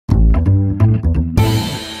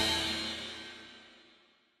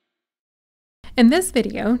In this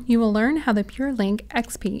video, you will learn how the PureLink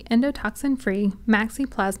XP Endotoxin-Free Maxi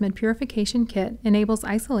Plasmid Purification Kit enables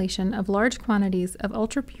isolation of large quantities of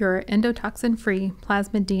ultrapure endotoxin-free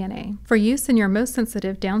plasmid DNA for use in your most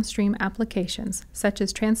sensitive downstream applications, such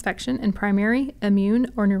as transfection in primary,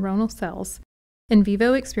 immune, or neuronal cells, in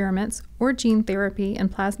vivo experiments, or gene therapy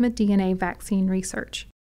and plasmid DNA vaccine research.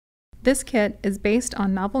 This kit is based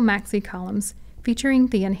on novel Maxi columns featuring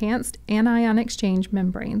the enhanced anion exchange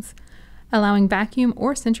membranes, allowing vacuum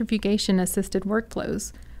or centrifugation-assisted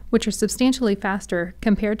workflows, which are substantially faster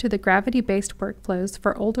compared to the gravity-based workflows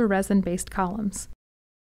for older resin-based columns.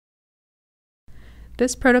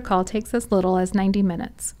 This protocol takes as little as 90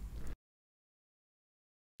 minutes.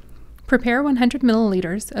 Prepare 100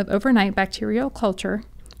 milliliters of overnight bacterial culture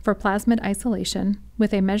for plasmid isolation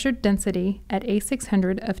with a measured density at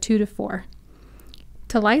A600 of 2 to 4.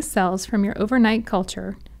 To lyse cells from your overnight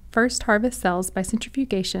culture, first harvest cells by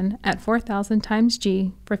centrifugation at 4,000 times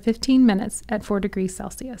G for 15 minutes at 4 degrees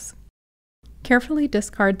Celsius. Carefully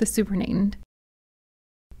discard the supernatant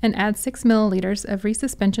and add 6 milliliters of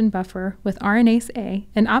resuspension buffer with RNase A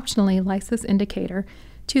and optionally Lysis indicator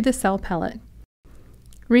to the cell pellet.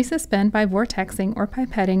 Resuspend by vortexing or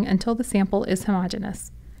pipetting until the sample is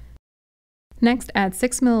homogeneous. Next, add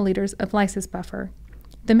 6 milliliters of Lysis buffer.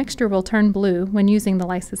 The mixture will turn blue when using the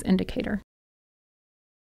Lysis indicator.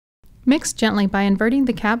 Mix gently by inverting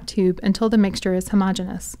the cap tube until the mixture is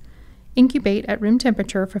homogeneous. Incubate at room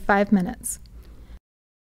temperature for 5 minutes.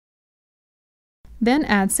 Then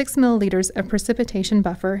add 6 milliliters of precipitation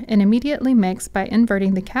buffer and immediately mix by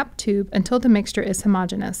inverting the cap tube until the mixture is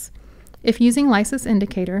homogeneous. If using Lysis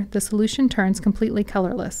indicator, the solution turns completely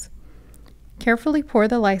colorless. Carefully pour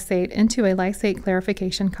the lysate into a lysate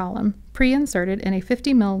clarification column, pre-inserted in a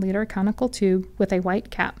 50 milliliter conical tube with a white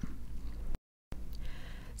cap.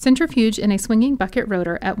 Centrifuge in a swinging bucket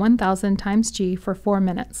rotor at 1000 times G for 4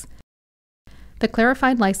 minutes. The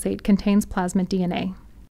clarified lysate contains plasmid DNA.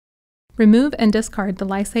 Remove and discard the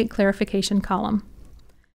lysate clarification column.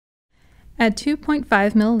 Add 2.5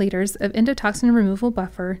 milliliters of endotoxin removal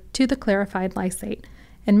buffer to the clarified lysate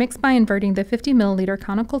and mix by inverting the 50 milliliter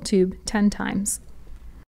conical tube 10 times.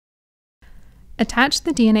 Attach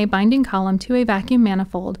the DNA binding column to a vacuum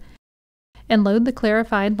manifold and load the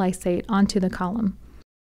clarified lysate onto the column.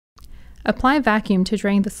 Apply vacuum to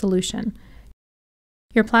drain the solution.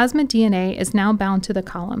 Your plasmid DNA is now bound to the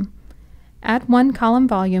column. Add 1 column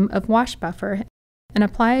volume of wash buffer and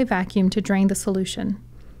apply a vacuum to drain the solution.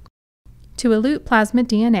 To elute plasmid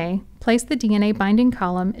DNA, place the DNA binding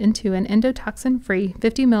column into an endotoxin-free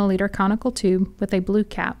 50 milliliter conical tube with a blue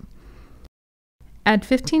cap. Add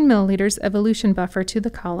 15 milliliters of elution buffer to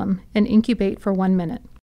the column and incubate for 1 minute.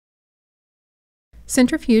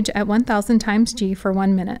 Centrifuge at 1000 times G for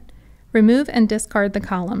 1 minute. Remove and discard the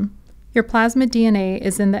column. Your plasmid DNA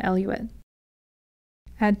is in the eluate.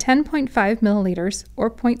 Add 10.5 milliliters,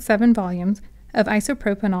 or 0.7 volumes, of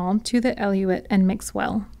isopropanol to the eluate and mix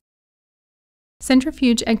well.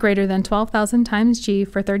 Centrifuge at greater than 12,000 times G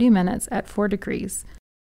for 30 minutes at 4 degrees.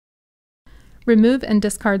 Remove and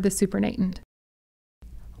discard the supernatant.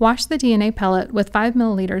 Wash the DNA pellet with 5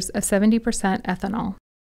 milliliters of 70% ethanol.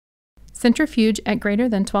 Centrifuge at greater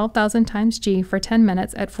than 12,000 times G for 10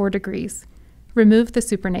 minutes at 4 degrees. Remove the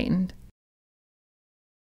supernatant.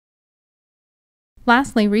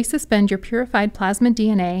 Lastly, resuspend your purified plasmid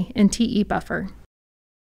DNA in TE buffer.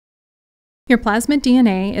 Your plasmid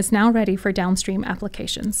DNA is now ready for downstream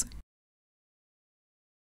applications.